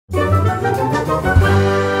Hello,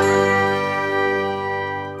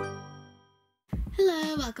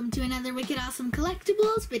 welcome to another Wicked Awesome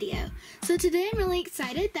Collectibles video. So today I'm really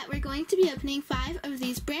excited that we're going to be opening 5 of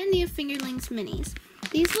these brand new Fingerlings Minis.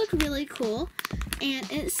 These look really cool, and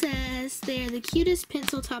it says they're the cutest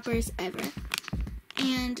pencil toppers ever.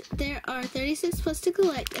 And there are 36 plus to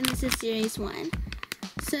collect, and this is series 1.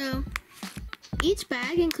 So each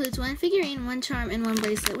bag includes 1 figurine, 1 charm, and 1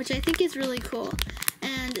 bracelet, which I think is really cool.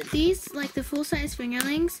 And these, like the full-size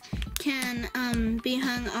fingerlings, can be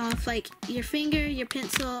hung off like your finger, your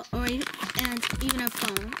pencil, and even a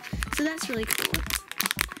phone. So that's really cool.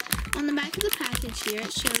 On the back of the package here,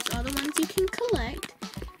 it shows all the ones you can collect,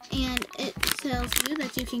 and it tells you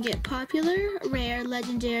that you can get popular, rare,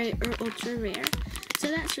 legendary, or ultra rare. So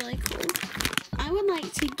that's really cool. I would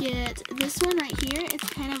like to get this one right here. It's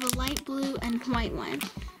kind of a light blue and white one,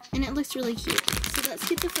 and it looks really cute. So let's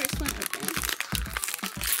get the first one open.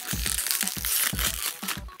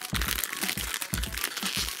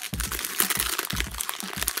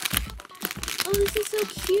 Oh, this is so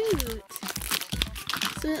cute.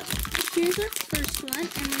 So here's our first one,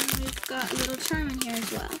 and then we've got a little charm in here as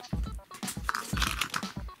well.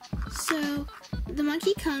 So the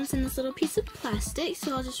monkey comes in this little piece of plastic,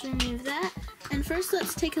 so I'll just remove that. And first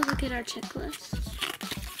let's take a look at our checklist.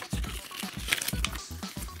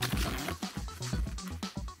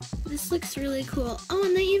 This looks really cool. Oh,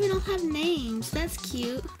 and they even all have names. That's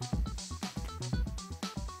cute.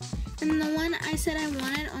 And the one I said I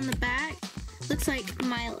wanted on the back looks like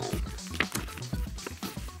Milo.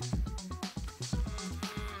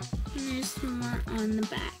 And there's more on the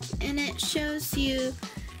back. And it shows you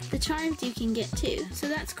the charms you can get too. So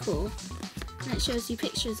that's cool. And it shows you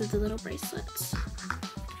pictures of the little bracelets.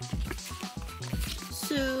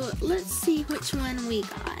 So let's see which one we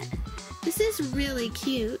got. This is really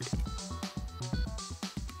cute.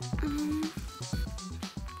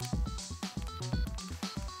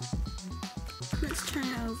 Let's turn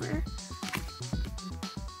it over.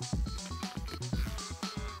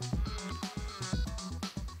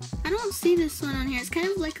 I don't see this one on here. It's kind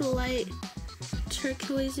of like a light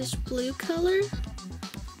turquoise-ish blue color,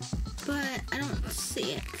 but I don't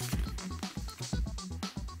see it.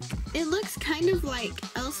 It looks kind of like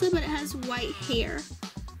Elsa, but it has white hair,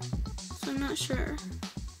 so I'm not sure.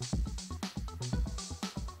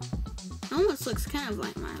 It almost looks kind of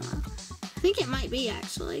like Milo. I think it might be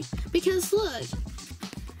actually, because look,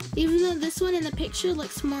 even though this one in the picture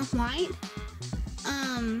looks more white,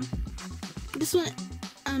 this one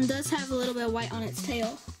does have a little bit of white on its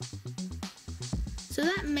tail. So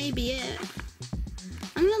that may be it.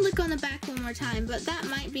 I'm gonna look on the back one more time, but that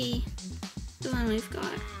might be the one we've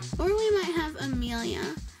got. Or we might have Amelia,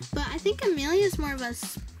 but I think Amelia is more of a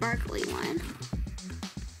sparkly one.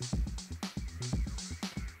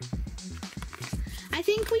 I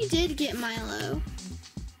think we did get Milo.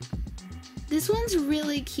 This one's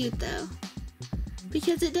really cute though,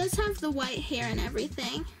 because it does have the white hair and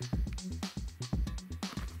everything.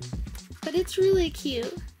 But it's really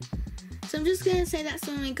cute. So I'm just gonna say that's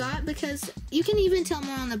the one we got, because you can even tell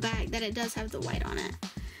more on the back that it does have the white on it.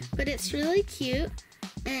 But it's really cute,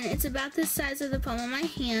 and it's about the size of the palm of my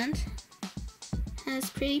hand. Has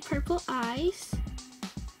pretty purple eyes.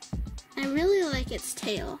 I really like its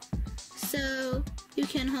tail. So you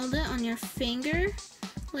can hold it on your finger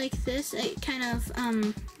like this. It kind of,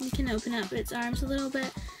 you can open up its arms a little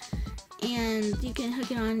bit, and you can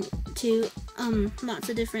hook it on to lots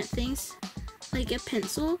of different things. Like a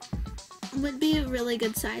pencil would be a really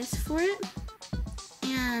good size for it,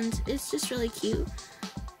 and it's just really cute.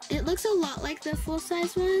 It looks a lot like the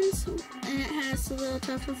full-size ones, and it has a little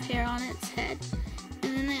tuft of hair on its head,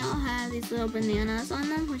 and then they all have these little bananas on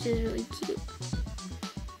them, which is really cute.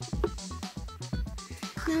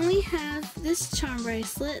 Then we have this charm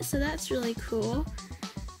bracelet, so that's really cool,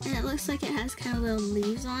 and it looks like it has kind of little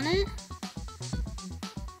leaves on it.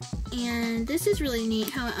 And this is really neat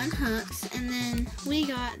how it unhooks. And then we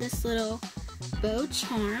got this little bow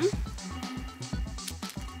charm,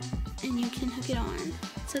 and you can hook it on.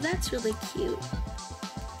 So that's really cute.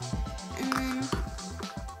 And then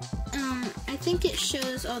I think it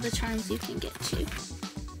shows all the charms you can get too.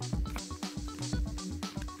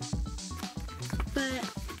 But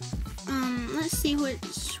let's see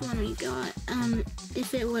which one we got.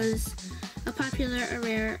 If it was a popular, a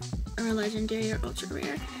rare, or a legendary, or ultra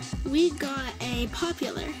rare. We got a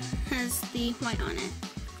popular, has the white on it.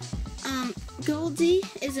 Goldie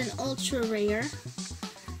is an ultra rare,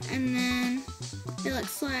 and then it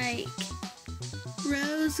looks like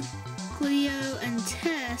Rose, Cleo, and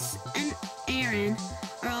Tess, and Aaron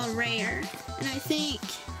are all rare. And I think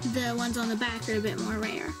the ones on the back are a bit more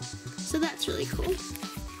rare. So that's really cool.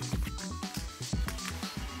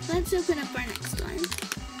 Let's open up our next one.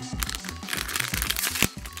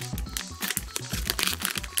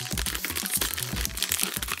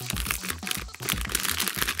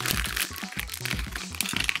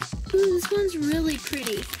 Ooh, this one's really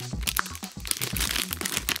pretty.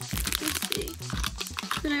 Let's see.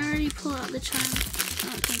 Did I already pull out the charm? I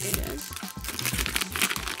don't think I did.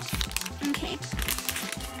 Okay.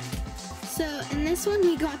 So in this one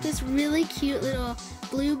we got this really cute little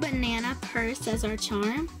blue banana purse as our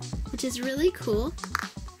charm, which is really cool.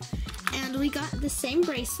 And we got the same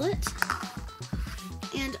bracelet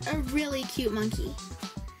and a really cute monkey.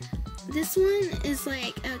 This one is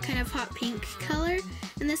like a kind of hot pink color,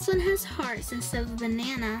 and this one has hearts instead of a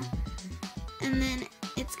banana. And then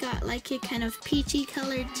it's got like a kind of peachy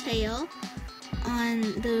colored tail on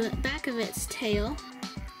the back of its tail.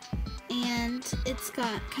 And it's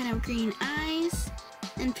got kind of green eyes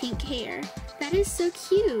and pink hair. That is so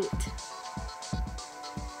cute.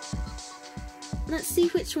 Let's see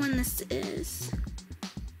which one this is.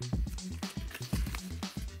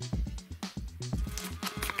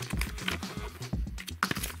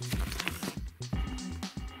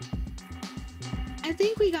 I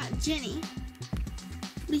think we got Jenny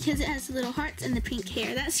because it has the little hearts and the pink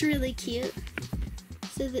hair. That's really cute.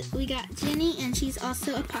 So that we got Jenny, and she's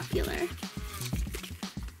also a popular.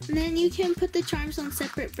 And then you can put the charms on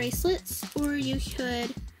separate bracelets, or you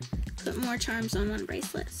could put more charms on one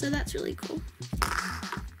bracelet. So that's really cool.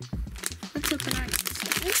 Let's open our next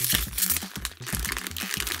one.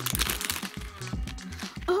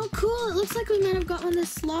 Oh, cool! It looks like we might have got one of the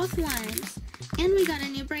sloth ones. And we got a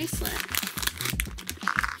new bracelet.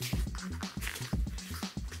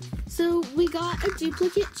 So we got a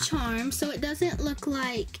duplicate charm, so it doesn't look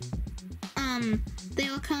like they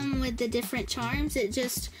all come with the different charms. It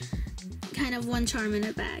just kind of one charm in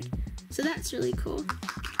a bag. So that's really cool.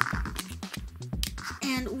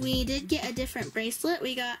 And we did get a different bracelet.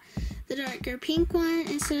 We got the darker pink one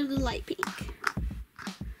instead of the light pink.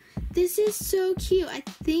 This is so cute. I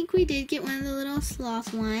think we did get one of the little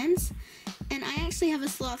sloth ones. And I actually have a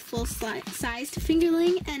sloth full-sized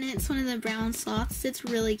fingerling, and it's one of the brown sloths. It's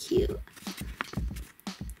really cute.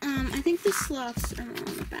 I think the sloths are more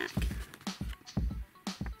on the back.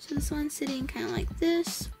 So this one's sitting kind of like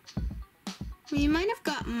this. We might have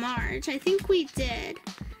got Marge. I think we did.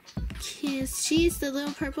 She's the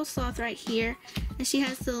little purple sloth right here, and she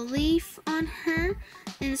has the leaf on her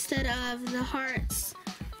instead of the hearts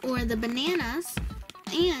or the bananas.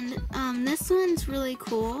 And this one's really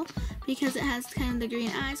cool because it has kind of the green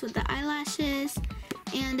eyes with the eyelashes,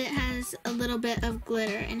 and it has a little bit of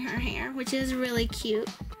glitter in her hair, which is really cute.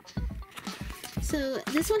 So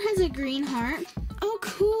this one has a green heart. Oh,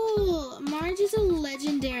 cool! Marge is a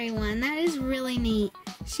legendary one. That is really neat.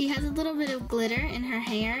 She has a little bit of glitter in her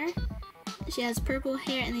hair. She has purple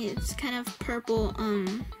hair, and it's kind of purple,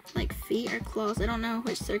 like feet or claws. I don't know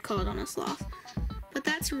which they're called on a sloth. But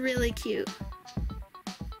that's really cute.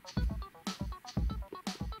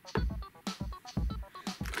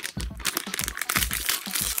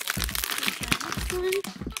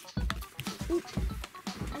 Oop,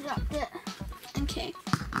 I dropped it. Okay,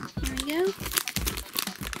 here we go.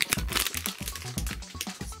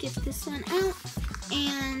 Let's get this one out.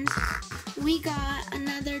 And we got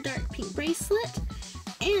another dark pink bracelet.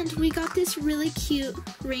 And we got this really cute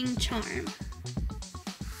ring charm.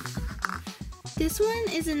 This one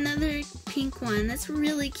is another pink one that's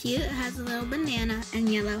really cute. It has a little banana and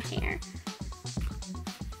yellow hair.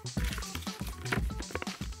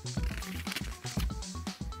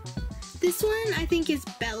 This one I think is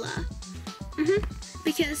Bella.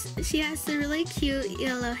 Because she has the really cute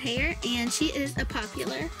yellow hair, and she is a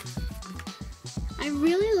popular. I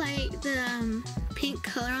really like the pink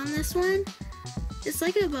color on this one. It's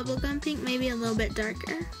like a bubblegum pink, maybe a little bit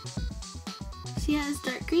darker. She has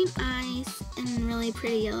dark green eyes and really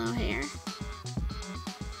pretty yellow hair.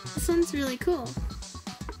 This one's really cool.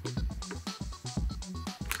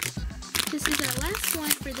 This is our last one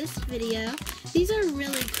for this video. These are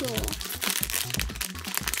really cool.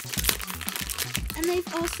 And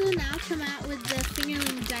they've also now come out with the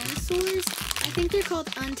Fingerling dinosaurs. I think they're called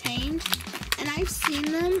Untamed. And I've seen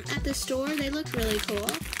them at the store. They look really cool.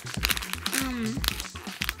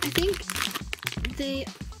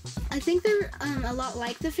 I think they're a lot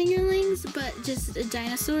like the Fingerlings, but just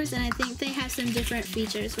dinosaurs, and I think they have some different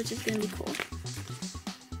features, which is going to be cool.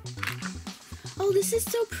 Oh, this is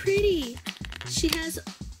so pretty. She has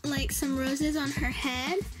like some roses on her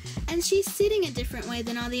head, and she's sitting a different way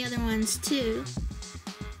than all the other ones too.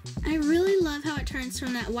 I really love how it turns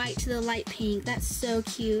from that white to the light pink. That's so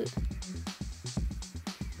cute.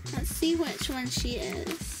 Let's see which one she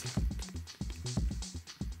is.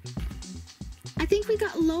 I think we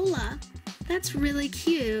got Lola. That's really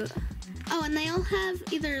cute. Oh, and they all have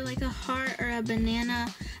either like a heart or a banana.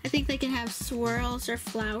 I think they can have swirls or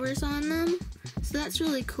flowers on them. So that's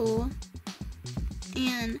really cool.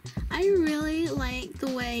 And I really like the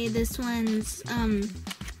way this one's,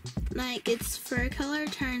 like its fur color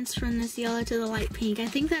turns from this yellow to the light pink. I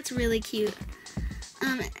think that's really cute.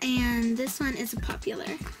 And this one is popular.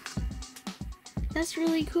 That's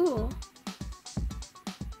really cool.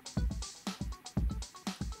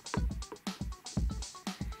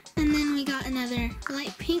 And then we got another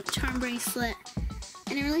light pink charm bracelet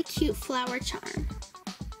and a really cute flower charm.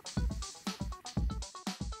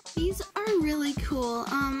 These are really cool.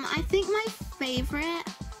 I think my favorite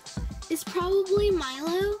is probably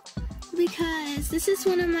Milo because this is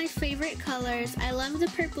one of my favorite colors. I love the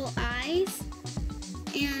purple eyes,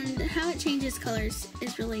 and how it changes colors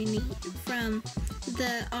is really neat from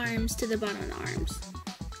the arms to the bottom arms.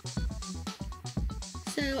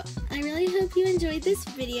 So I really hope you enjoyed this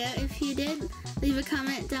video. If you did, leave a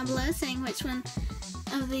comment down below saying which one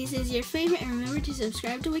of these is your favorite, and remember to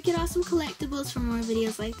subscribe to Wicked Awesome Collectibles for more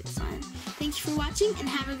videos like this one. Thanks for watching and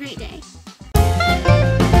have a great day.